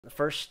The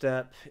first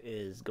step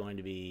is going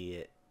to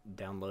be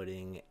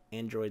downloading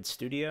Android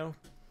Studio,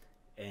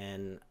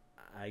 and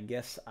I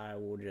guess I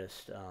will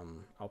just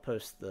I'll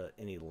post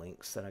any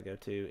links that I go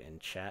to in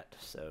chat,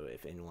 so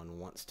if anyone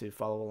wants to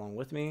follow along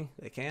with me,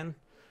 they can.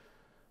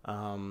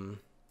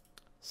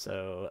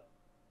 So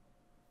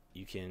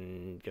you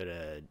can go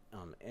to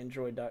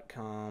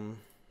android.com.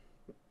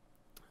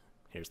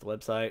 Here's the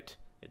website.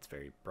 It's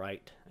very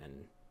bright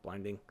and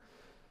blinding.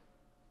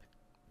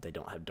 They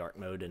don't have dark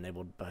mode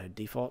enabled by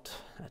default.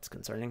 That's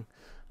concerning.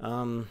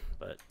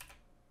 But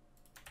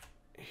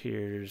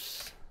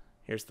here's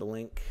the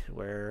link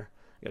where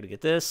you go to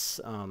get this,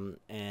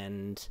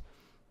 and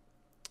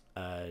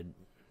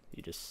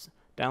you just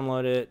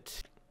download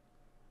it.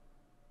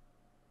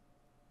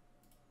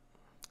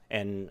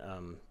 And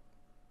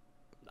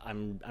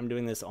I'm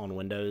doing this on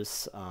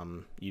Windows.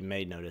 You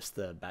may notice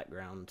the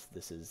background.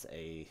 This is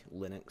a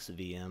Linux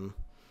VM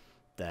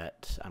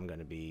that I'm going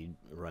to be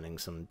running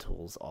some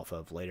tools off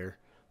of later,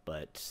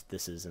 but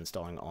this is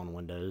installing on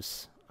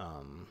Windows.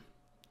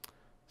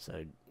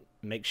 So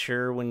make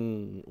sure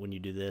when you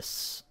do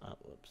this,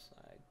 whoops,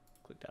 I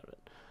clicked out of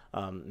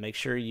it. Make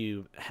sure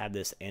you have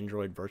this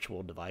Android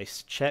virtual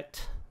device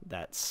checked.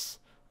 That's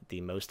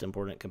the most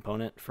important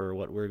component for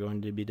what we're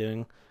going to be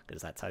doing,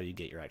 because that's how you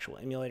get your actual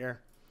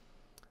emulator.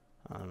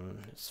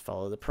 Just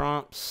follow the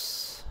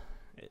prompts.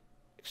 It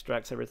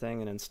extracts everything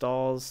and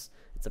installs.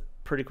 It's a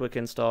pretty quick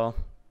install.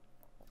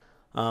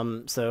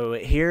 So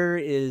here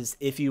is,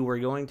 if you were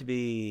going to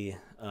be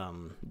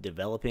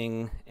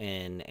developing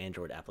an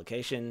Android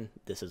application,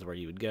 this is where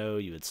you would go.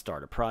 You would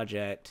start a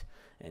project,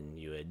 and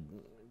you would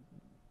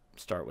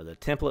start with a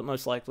template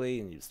most likely,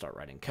 and you'd start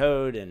writing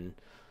code and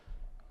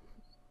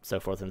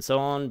so forth and so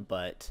on.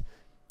 But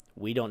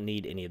we don't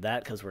need any of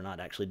that because we're not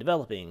actually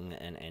developing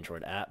an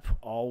Android app.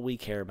 All we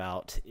care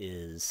about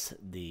is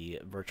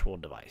the virtual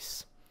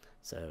device.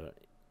 So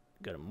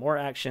go to More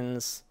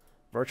Actions,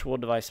 Virtual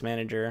Device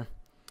Manager,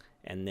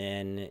 and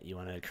then you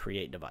want to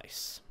create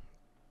device.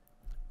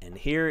 And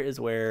here is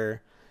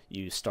where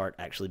you start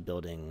actually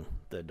building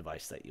the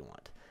device that you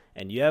want.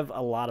 And you have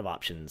a lot of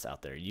options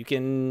out there. You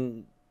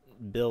can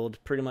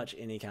build pretty much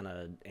any kind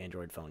of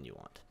Android phone you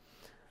want.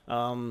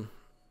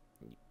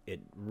 It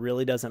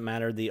really doesn't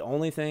matter. The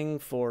only thing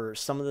for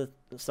some of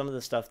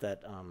the stuff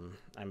that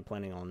I'm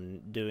planning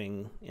on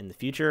doing in the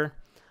future,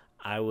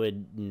 I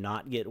would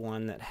not get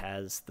one that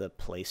has the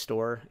Play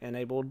Store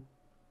enabled.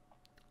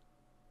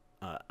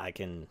 I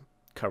can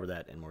cover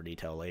that in more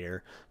detail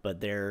later, but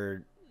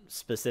they're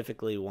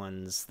specifically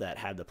ones that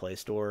have the Play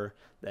Store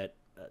that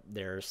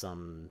there are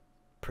some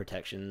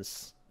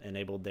protections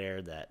enabled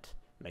there that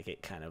make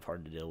it kind of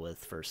hard to deal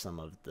with for some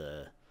of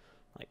the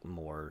like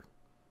more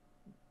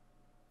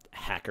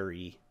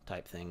hackery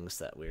type things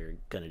that we're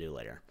going to do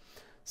later.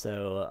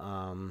 So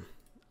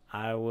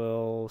I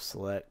will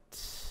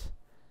select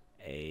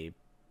a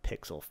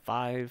Pixel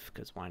 5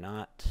 because why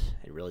not?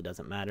 It really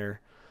doesn't matter.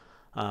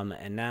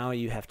 And now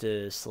you have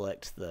to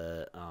select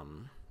the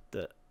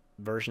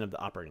version of the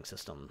operating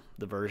system,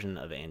 the version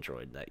of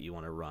Android that you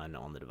want to run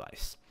on the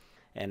device.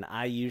 And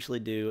I usually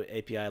do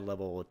API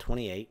level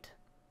 28,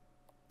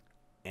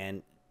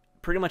 and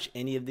pretty much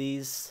any of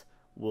these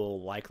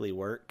will likely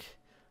work.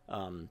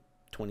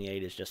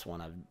 28 is just one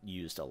I've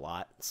used a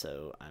lot,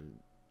 so I'm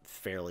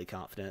fairly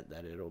confident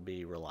that it'll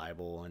be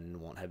reliable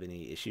and won't have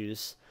any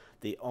issues.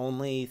 The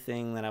only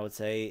thing that I would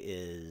say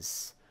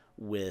is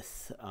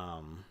with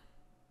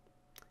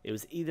it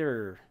was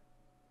either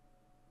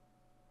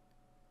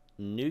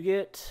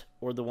Nougat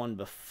or the one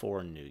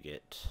before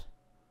Nougat.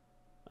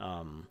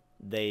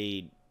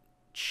 They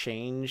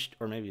changed,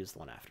 or maybe it was the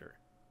one after.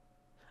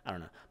 I don't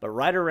know. But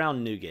right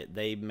around Nougat,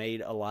 they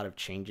made a lot of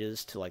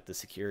changes to like the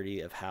security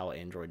of how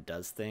Android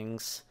does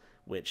things,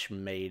 which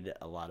made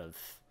a lot of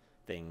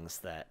things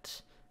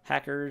that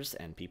hackers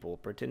and people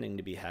pretending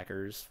to be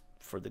hackers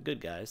for the good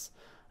guys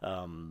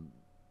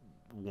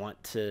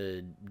want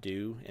to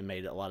do, and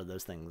made a lot of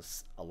those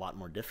things a lot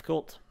more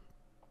difficult.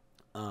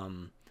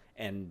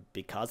 And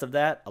because of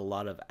that, a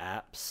lot of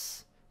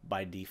apps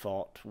by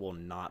default will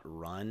not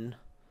run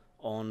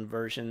on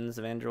versions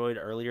of Android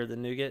earlier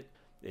than Nougat.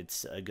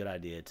 It's a good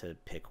idea to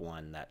pick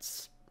one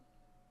that's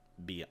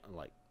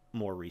like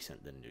more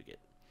recent than Nougat.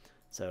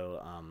 So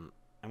I'm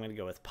going to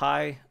go with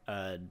Pi.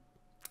 I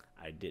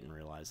didn't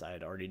realize I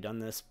had already done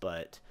this,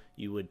 but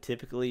you would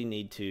typically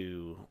need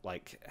to,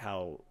 like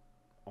how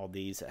all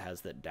these, it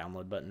has that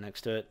download button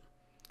next to it.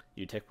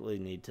 You typically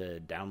need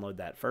to download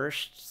that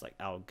first. It's like,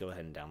 I'll go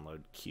ahead and download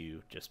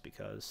Q just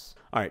because.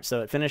 All right,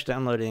 so it finished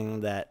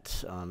downloading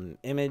that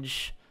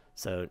image.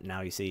 So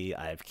now you see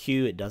I have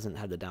Q. It doesn't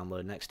have the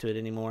download next to it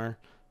anymore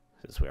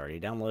because we already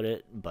downloaded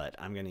it, but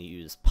I'm going to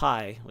use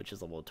Pi, which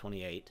is level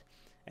 28.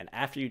 And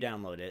after you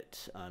download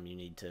it, you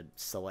need to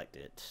select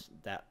it.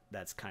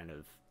 That's kind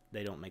of,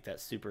 they don't make that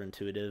super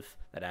intuitive,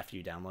 that after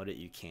you download it,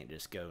 you can't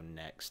just go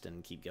next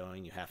and keep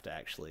going. You have to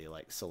actually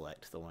like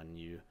select the one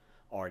you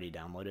already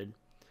downloaded.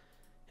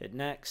 Hit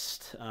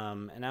next,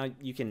 and now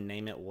you can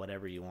name it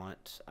whatever you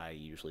want. I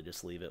usually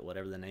just leave it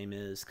whatever the name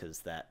is because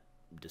that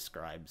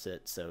describes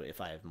it. So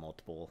if I have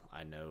multiple,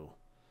 I know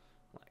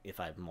if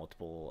I have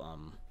multiple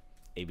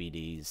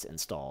ABDs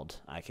installed,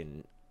 I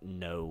can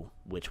know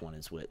which one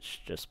is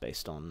which just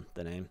based on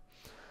the name.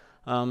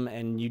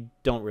 And you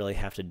don't really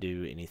have to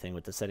do anything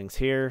with the settings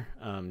here.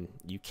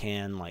 You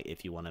can, like,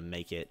 if you want to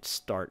make it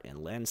start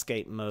in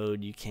landscape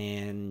mode, you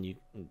can,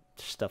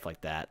 stuff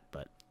like that,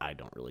 but I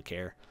don't really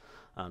care.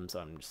 So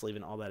I'm just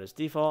leaving all that as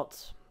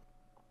default.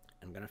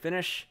 I'm going to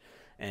finish.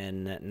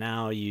 And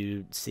now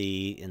you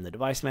see in the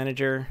device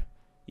manager,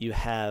 you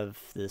have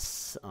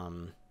this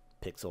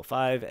Pixel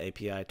 5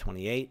 API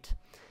 28,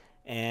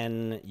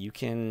 and you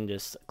can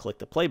just click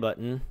the play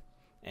button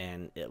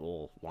and it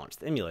will launch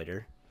the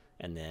emulator.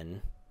 And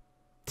then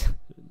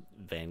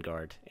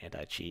Vanguard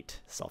anti-cheat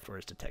software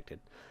is detected.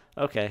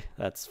 Okay,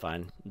 that's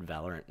fine.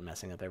 Valorant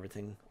messing up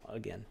everything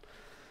again.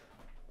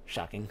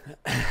 Shocking.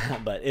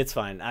 But it's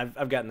fine.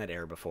 I've gotten that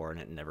error before and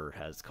it never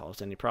has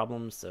caused any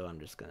problems, so I'm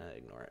just going to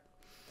ignore it.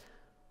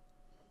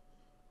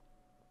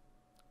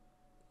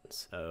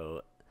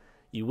 So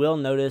you will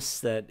notice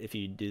that if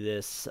you do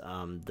this,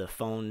 the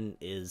phone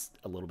is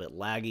a little bit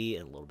laggy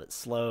and a little bit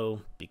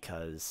slow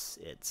because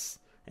it's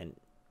an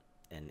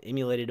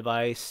emulated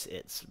device.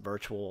 It's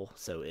virtual,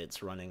 so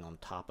it's running on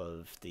top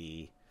of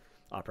the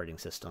operating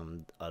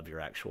system of your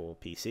actual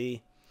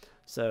PC.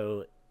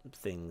 So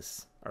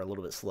things are a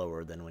little bit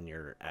slower than when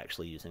you're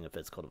actually using a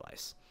physical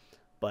device.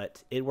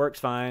 But it works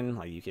fine.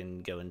 Like, you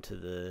can go into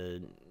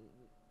the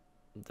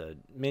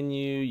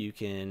menu, you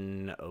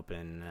can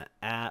open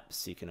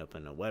apps, you can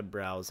open a web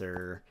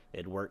browser.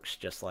 It works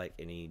just like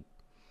any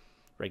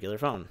regular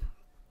phone.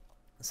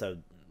 So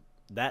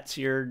that's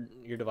your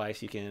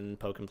device. You can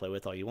poke and play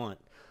with all you want.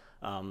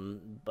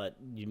 But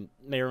you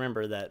may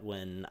remember that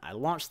when I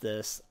launched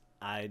this,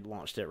 I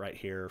launched it right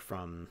here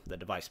from the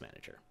device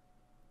manager.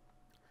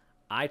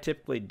 I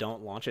typically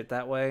don't launch it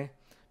that way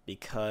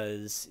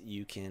because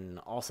you can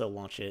also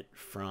launch it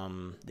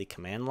from the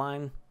command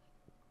line,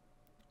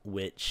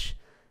 which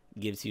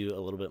gives you a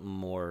little bit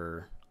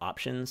more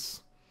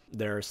options.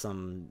 There are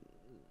some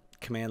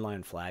command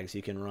line flags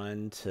you can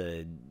run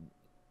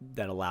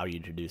that allow you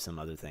to do some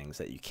other things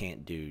that you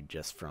can't do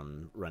just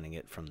from running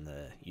it from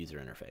the user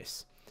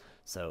interface.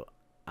 So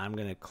I'm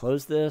going to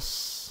close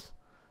this,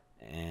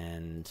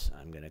 and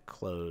I'm going to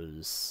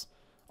close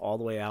all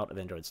the way out of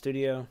Android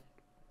Studio.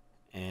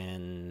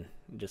 And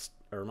just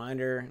a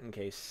reminder, in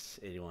case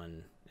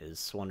anyone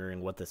is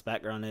wondering what this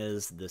background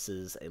is, this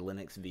is a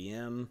Linux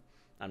VM.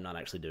 I'm not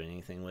actually doing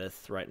anything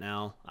with right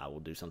now. I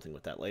will do something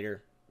with that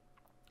later.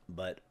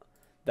 But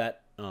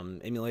that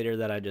emulator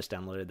that I just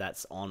downloaded,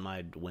 that's on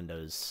my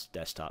Windows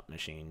desktop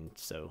machine.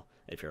 So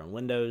if you're on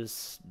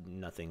Windows,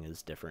 nothing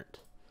is different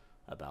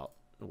about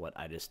what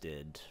I just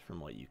did from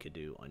what you could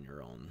do on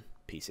your own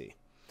PC.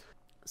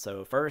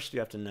 So first you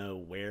have to know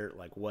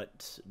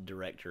what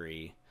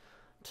directory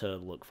to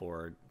look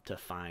for to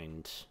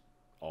find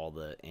all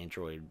the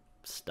Android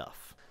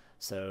stuff.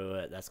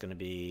 So that's going to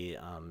be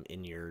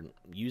in your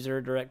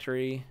user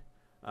directory.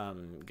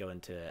 Go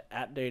into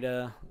app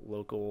data,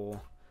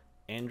 local,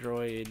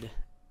 Android,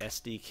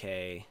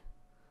 SDK.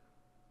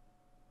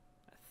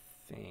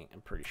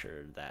 I'm pretty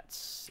sure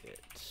that's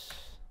it.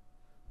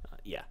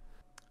 Yeah.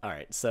 All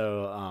right.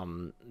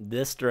 So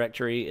this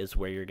directory is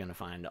where you're going to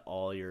find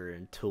all your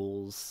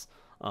tools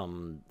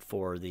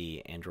for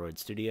the Android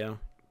Studio.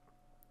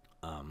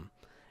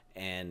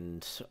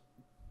 And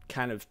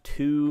kind of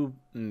two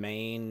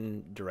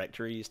main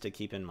directories to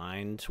keep in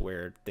mind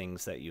where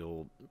things that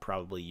you'll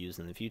probably use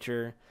in the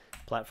future.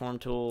 Platform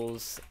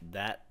tools,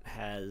 that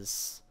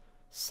has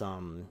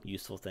some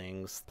useful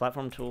things.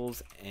 Platform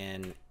tools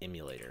and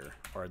emulator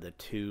are the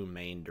two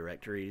main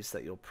directories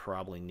that you'll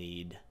probably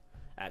need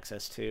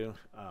access to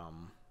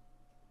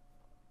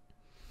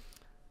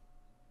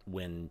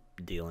when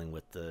dealing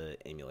with the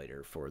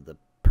emulator for the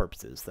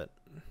purposes that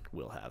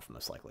we'll have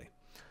most likely.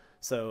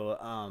 So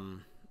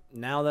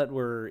now that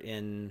we're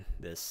in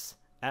this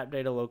app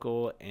data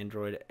local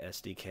Android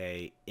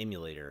SDK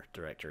emulator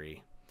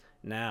directory,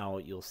 now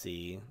you'll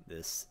see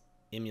this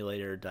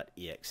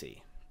emulator.exe.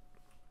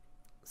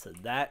 So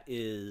that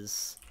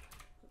is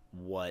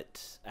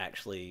what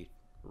actually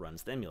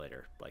runs the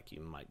emulator, like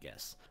you might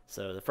guess.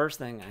 So the first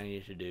thing I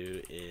need to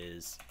do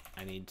is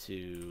I need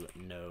to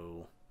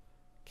know,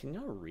 can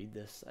y'all read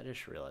this? I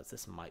just realized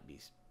this might be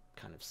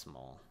kind of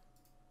small.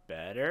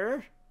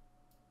 Better?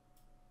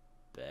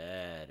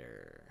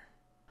 Better.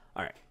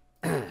 All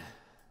right.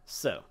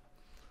 So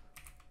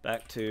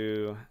back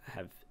to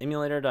have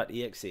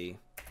emulator.exe.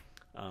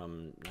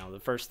 Now the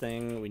first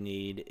thing we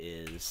need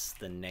is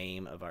the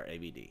name of our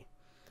AVD.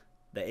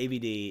 The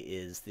AVD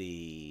is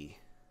the,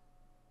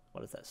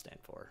 what does that stand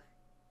for?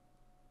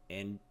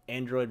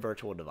 Android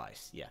Virtual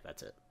Device. Yeah,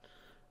 that's it.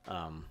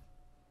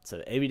 So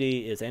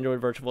AVD is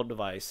Android Virtual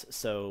Device.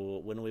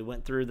 So when we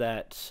went through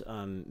that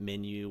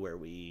menu where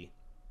we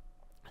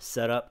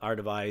set up our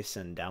device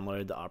and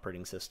downloaded the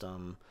operating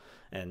system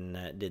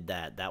and did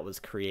that, that was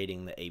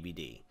creating the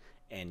AVD.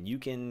 and you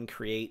can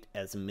create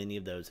as many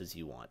of those as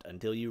you want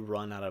until you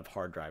run out of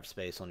hard drive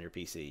space on your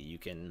PC. You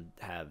can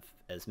have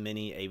as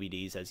many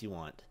AVDs as you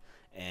want,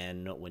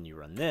 and when you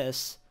run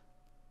this,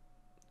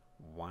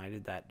 why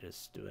did that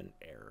just do an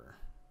error?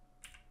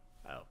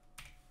 Oh,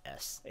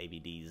 S,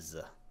 AVDs.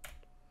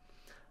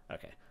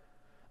 Okay.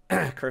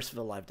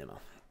 Cursiville live demo.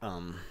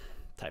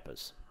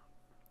 Typos.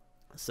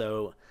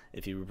 So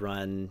if you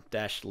run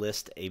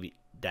 -list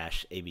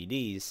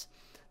AVDs,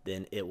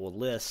 then it will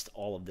list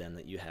all of them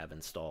that you have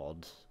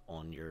installed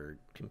on your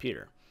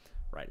computer.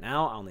 Right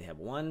now, I only have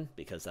one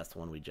because that's the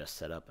one we just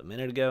set up a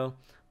minute ago.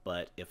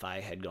 But if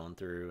I had gone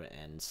through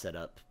and set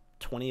up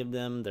 20 of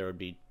them, there would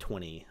be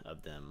 20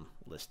 of them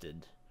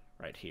listed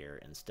right here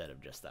instead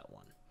of just that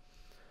one.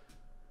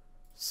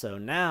 So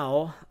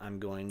now I'm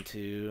going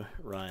to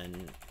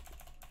run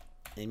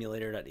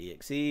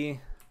emulator.exe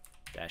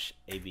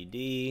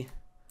 -avd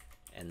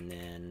and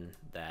then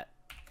that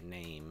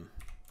name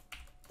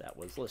that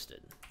was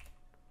listed.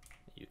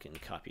 You can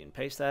copy and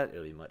paste that.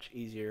 It'll be much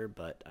easier,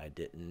 but I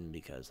didn't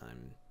because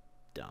I'm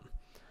dumb.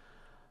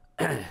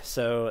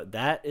 So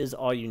that is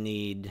all you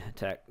need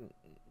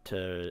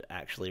to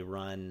actually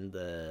run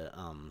the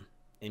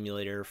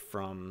emulator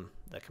from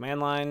the command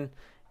line.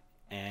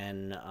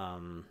 And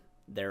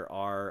there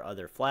are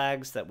other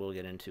flags that we'll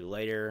get into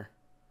later.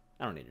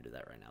 I don't need to do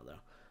that right now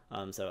though.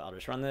 So I'll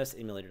just run this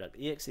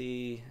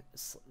emulator.exe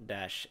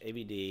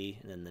 -avd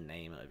and then the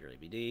name of your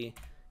AVD.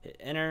 Hit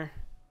enter.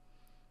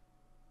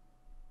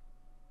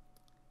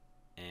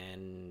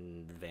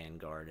 And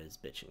Vanguard is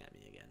bitching at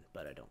me again,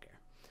 but I don't care.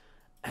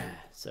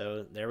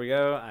 So there we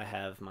go. I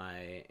have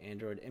my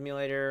Android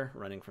emulator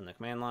running from the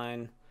command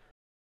line.